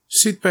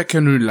Sit back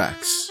and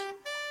relax.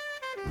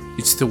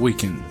 It's the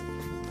weekend.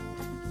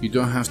 You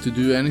don't have to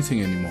do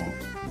anything anymore,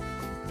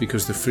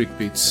 because the Freak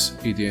Beats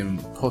EDM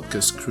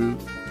podcast crew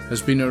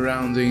has been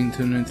around the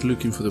internet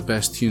looking for the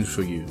best tunes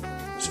for you.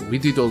 So we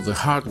did all the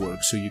hard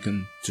work so you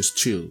can just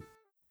chill.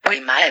 We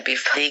might be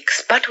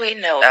freaks, but we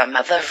know our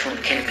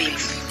motherfucking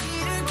beats.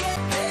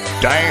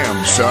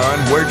 Damn, son,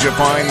 where'd you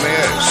find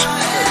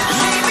this?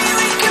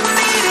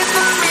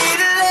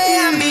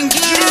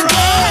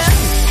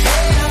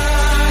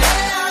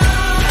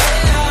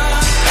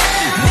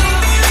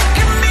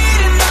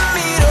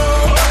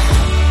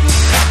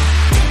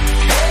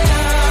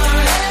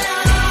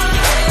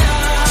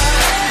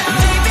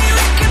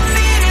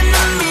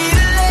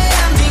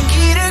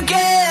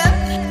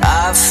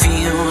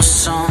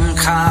 Some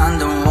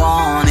kind of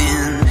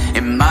warning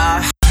in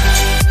my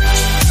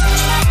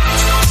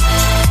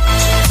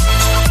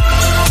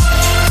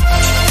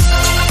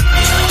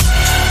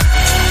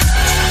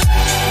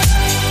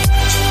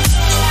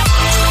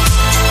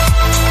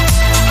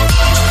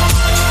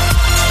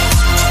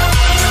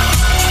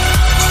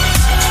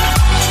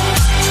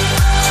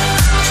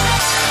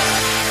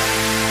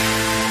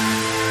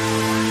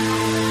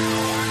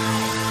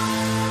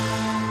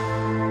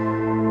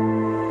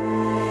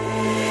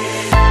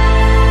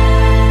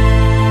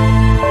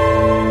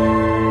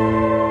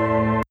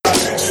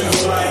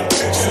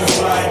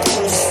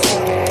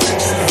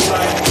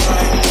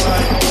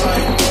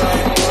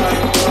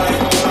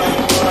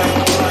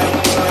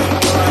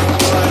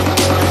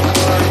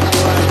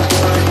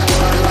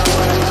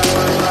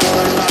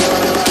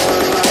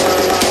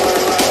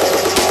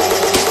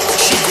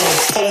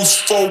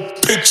four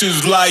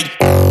pictures like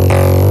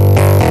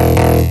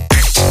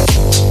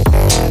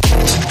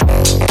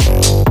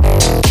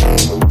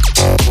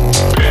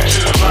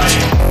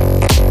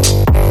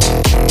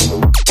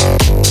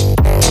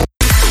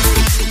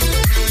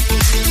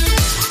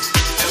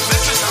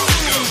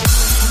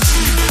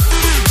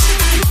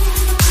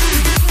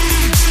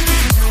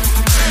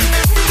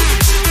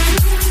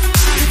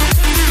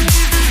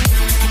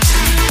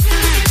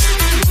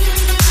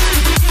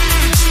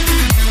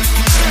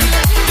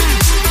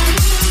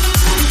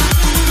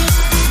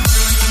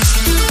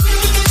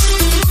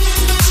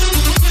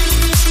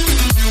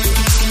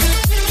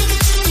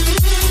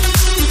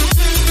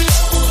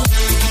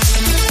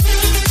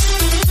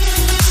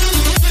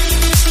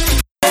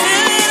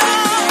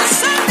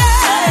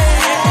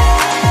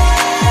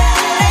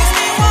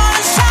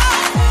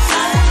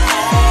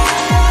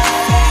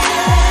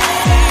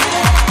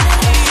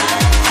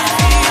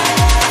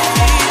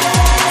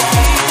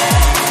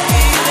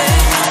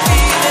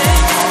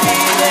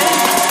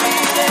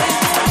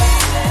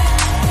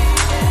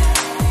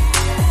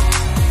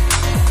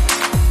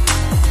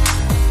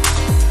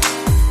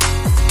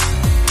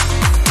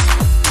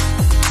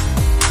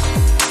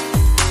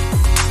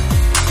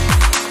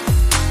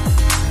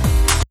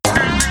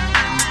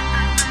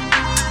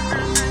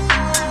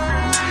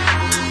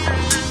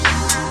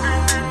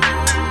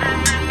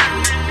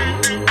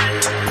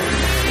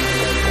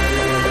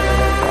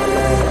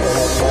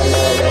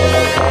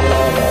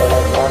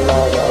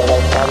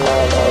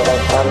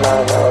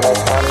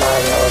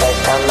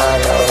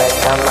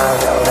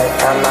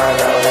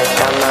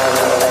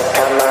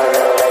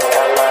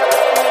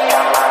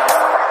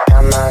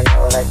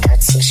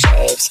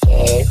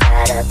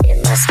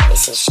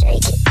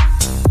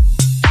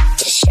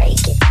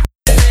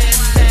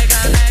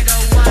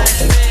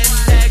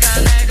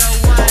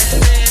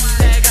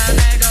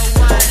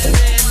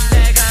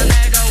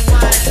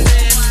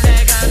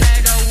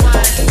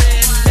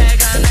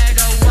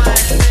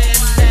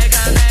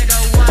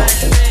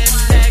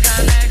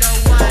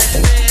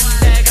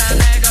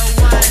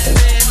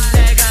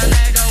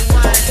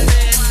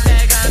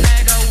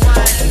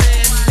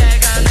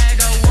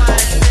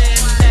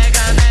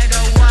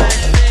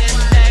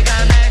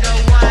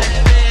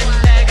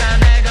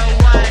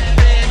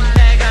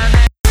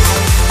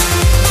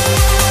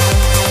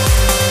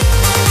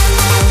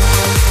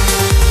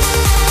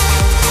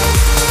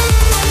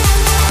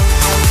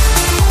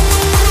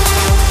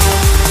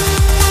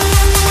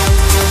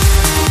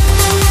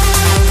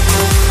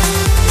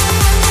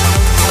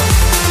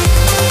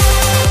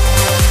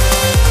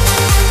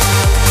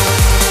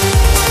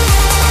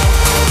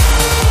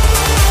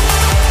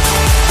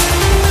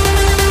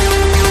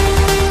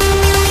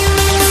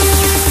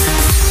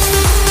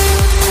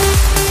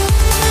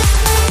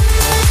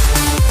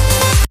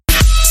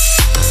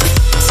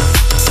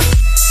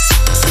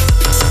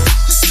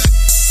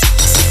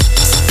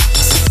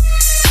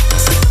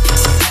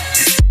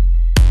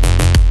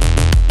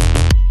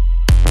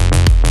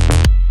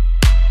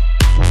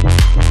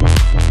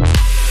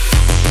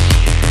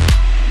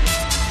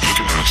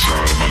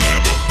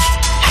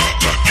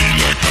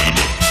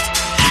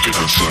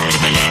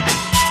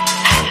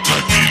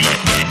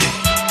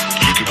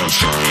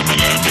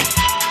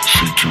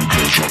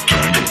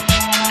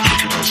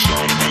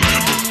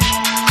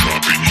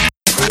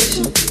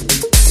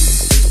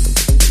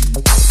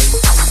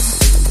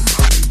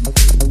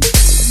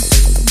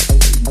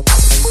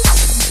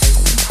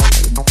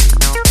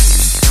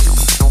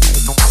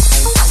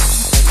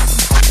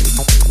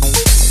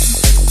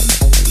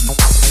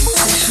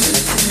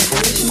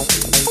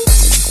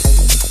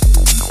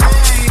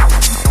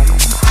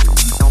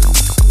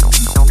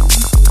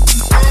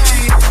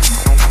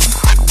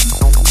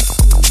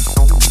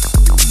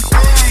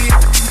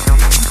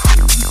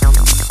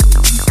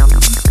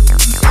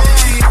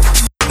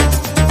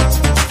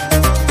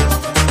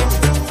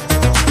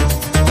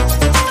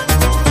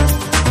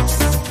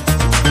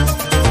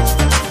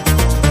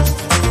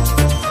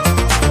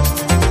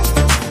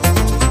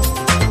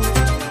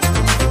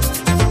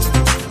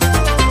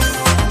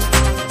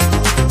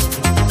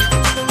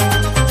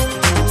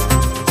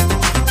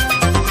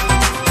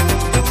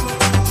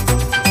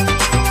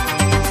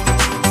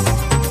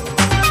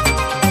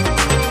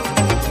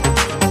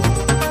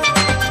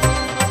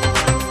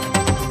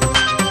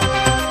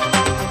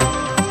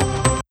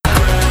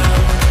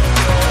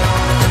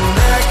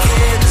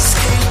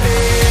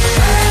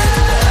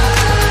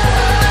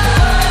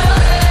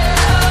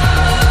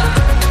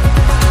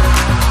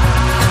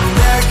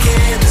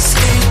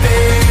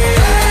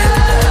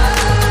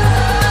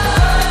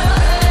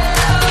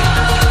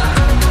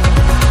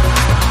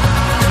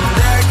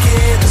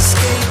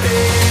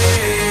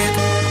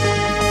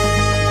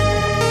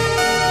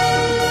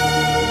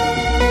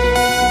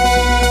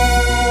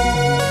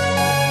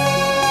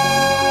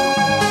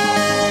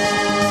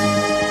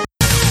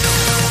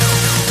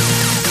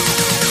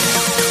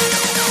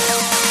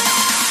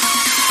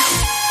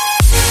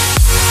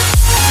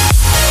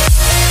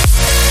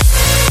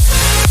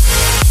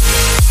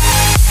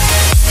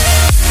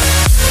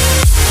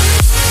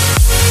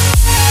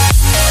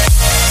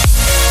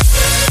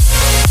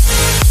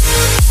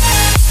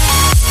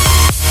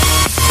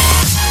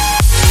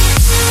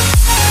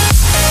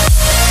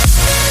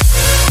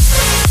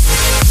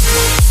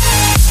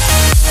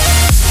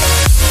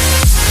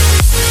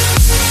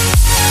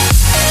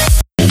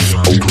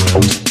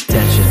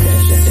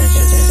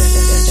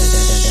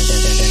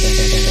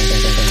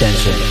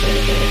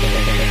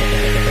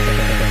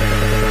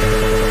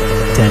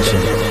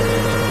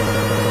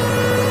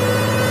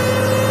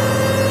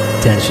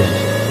Tension.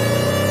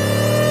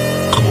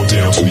 Come on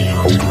down to the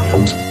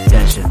underground.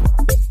 Tension.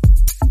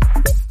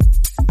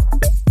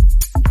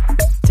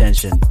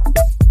 Tension.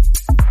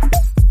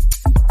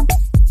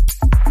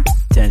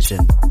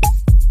 Tension.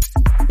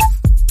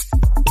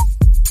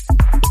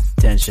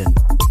 Tension.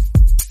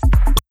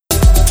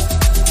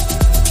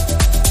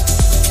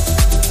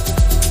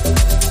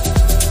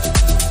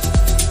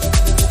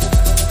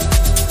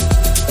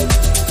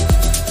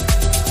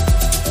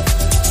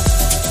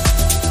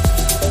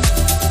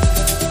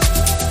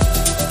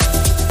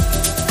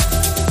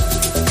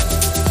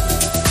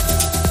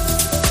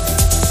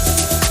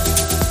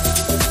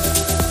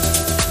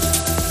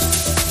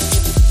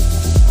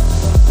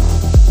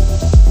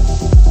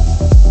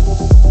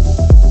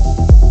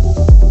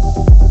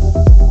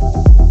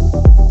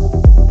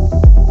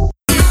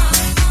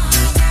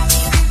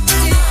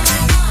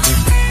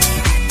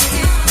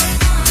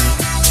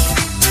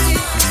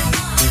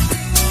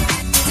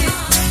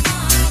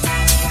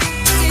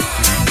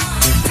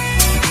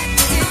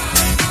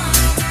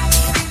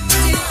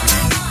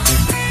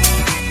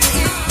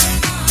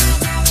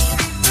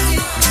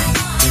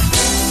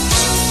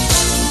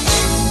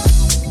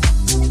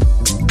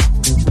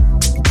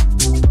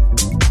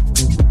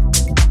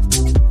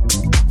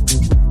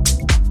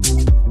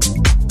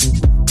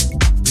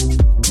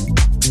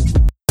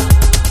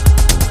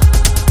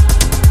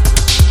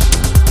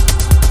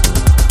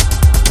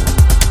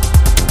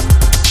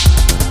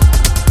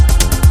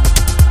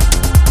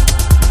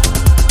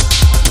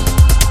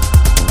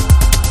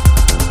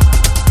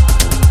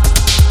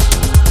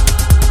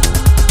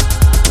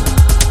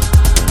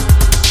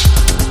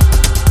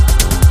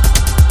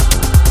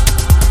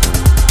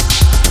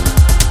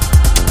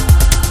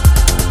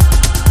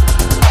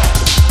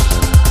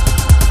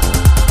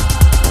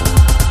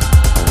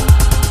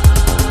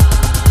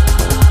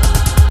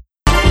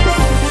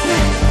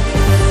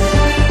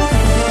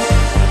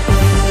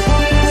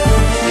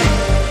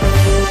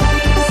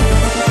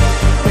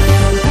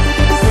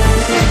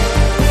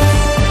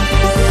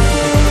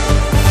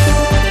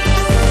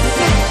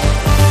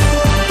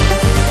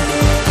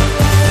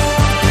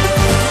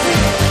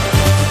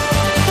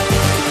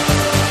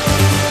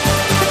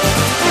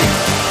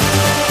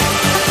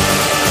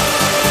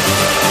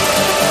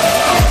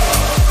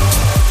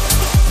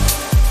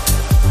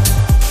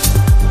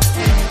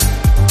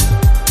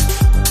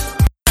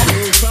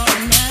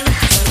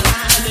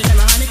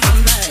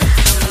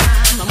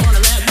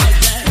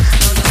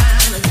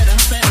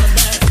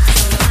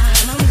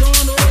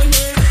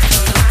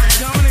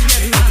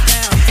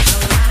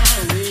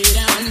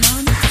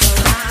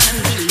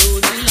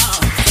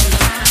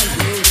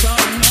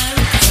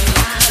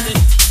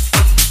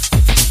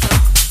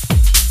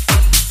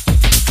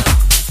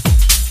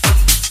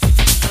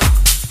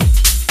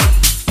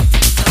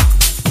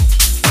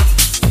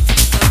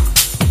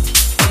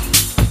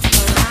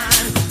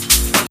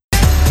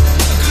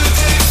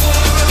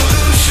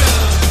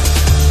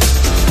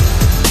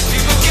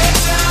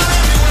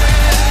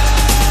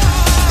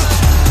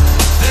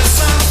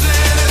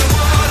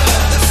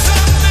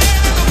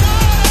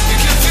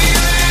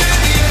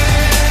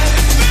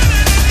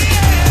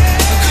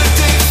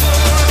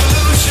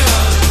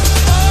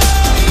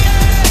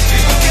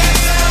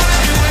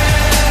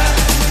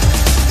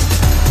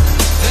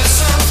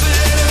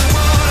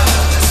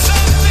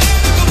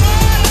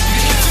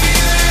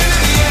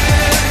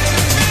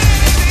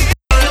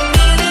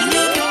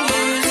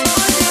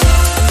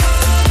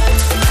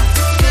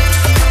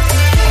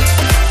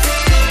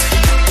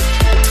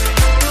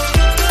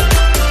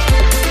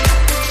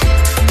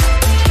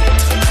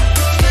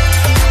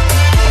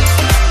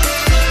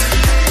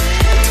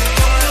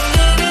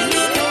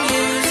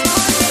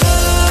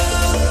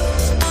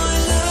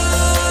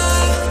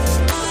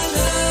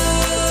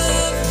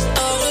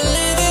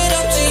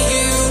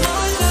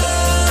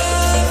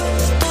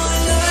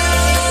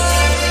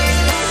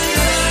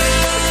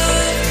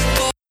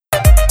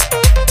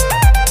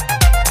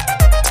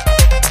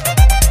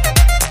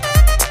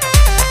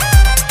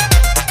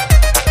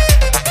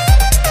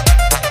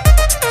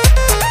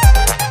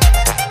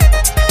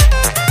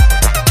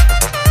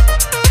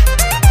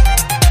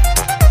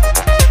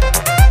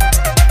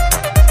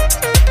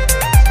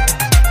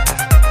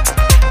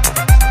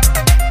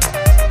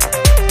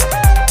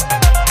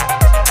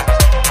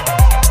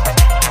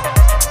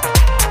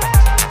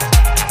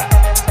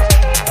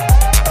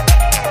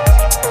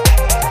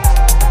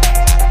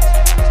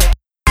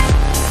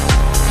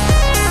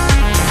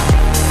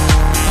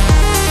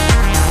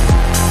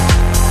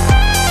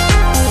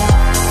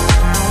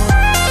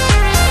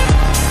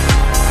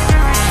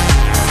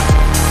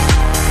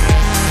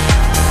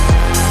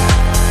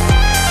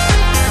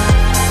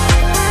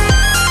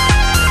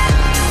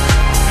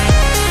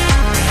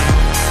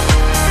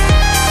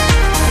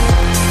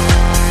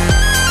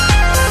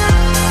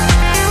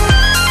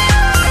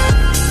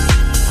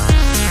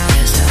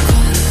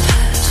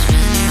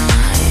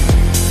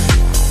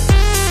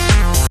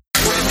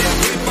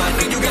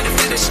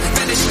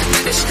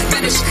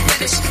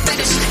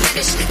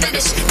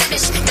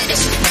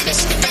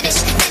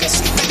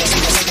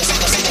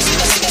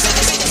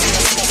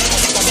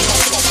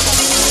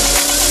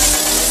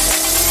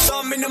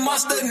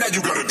 But now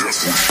you gotta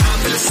dust me. I'm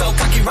feeling so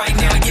cocky right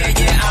now,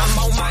 yeah, I'm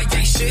on my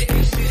gay shit. Got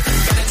a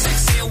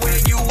text in where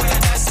you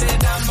at, I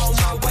said I'm on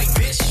my way,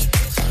 bitch.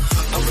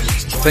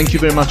 Thank you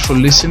very much for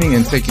listening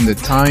and taking the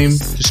time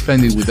to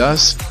spend it with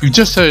us. You've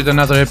just heard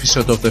another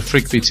episode of the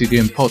Freakbeats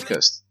EDM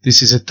podcast.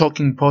 This is a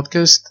talking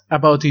podcast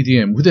about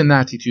EDM with an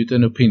attitude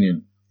and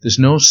opinion. There's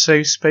no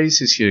safe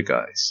spaces here,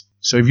 guys.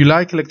 So if you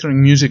like electronic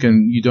music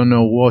and you don't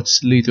know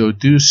what's lit or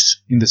deuce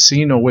in the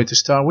scene or where to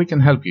start, we can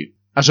help you.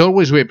 As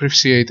always, we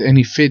appreciate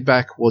any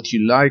feedback, what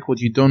you like, what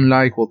you don't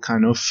like, what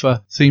kind of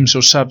themes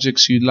or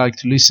subjects you'd like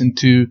to listen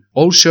to.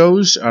 All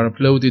shows are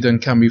uploaded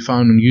and can be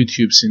found on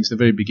YouTube since the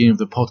very beginning of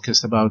the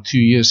podcast about 2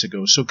 years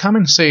ago. So come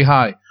and say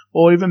hi,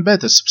 or even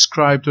better,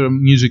 subscribe to our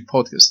music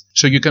podcast.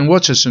 So you can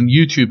watch us on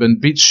YouTube and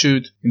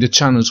BitChute in the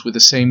channels with the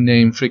same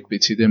name,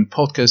 Freakbeats EDM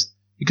Podcast.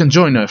 You can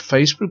join our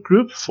Facebook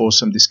group for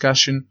some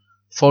discussion.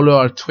 Follow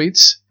our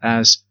tweets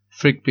as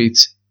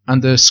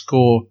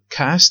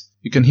freakbeats_cast.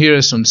 You can hear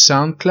us on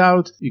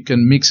SoundCloud. You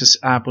can mix us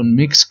up on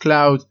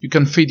Mixcloud. You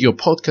can feed your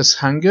podcast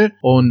hunger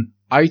on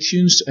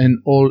iTunes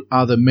and all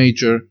other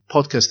major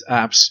podcast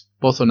apps,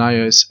 both on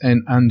iOS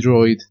and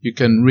Android. You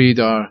can read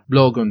our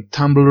blog on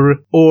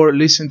Tumblr or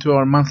listen to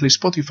our monthly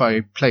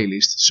Spotify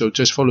playlist. So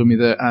just follow me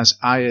there as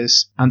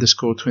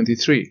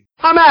IS_23.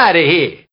 I'm out of here.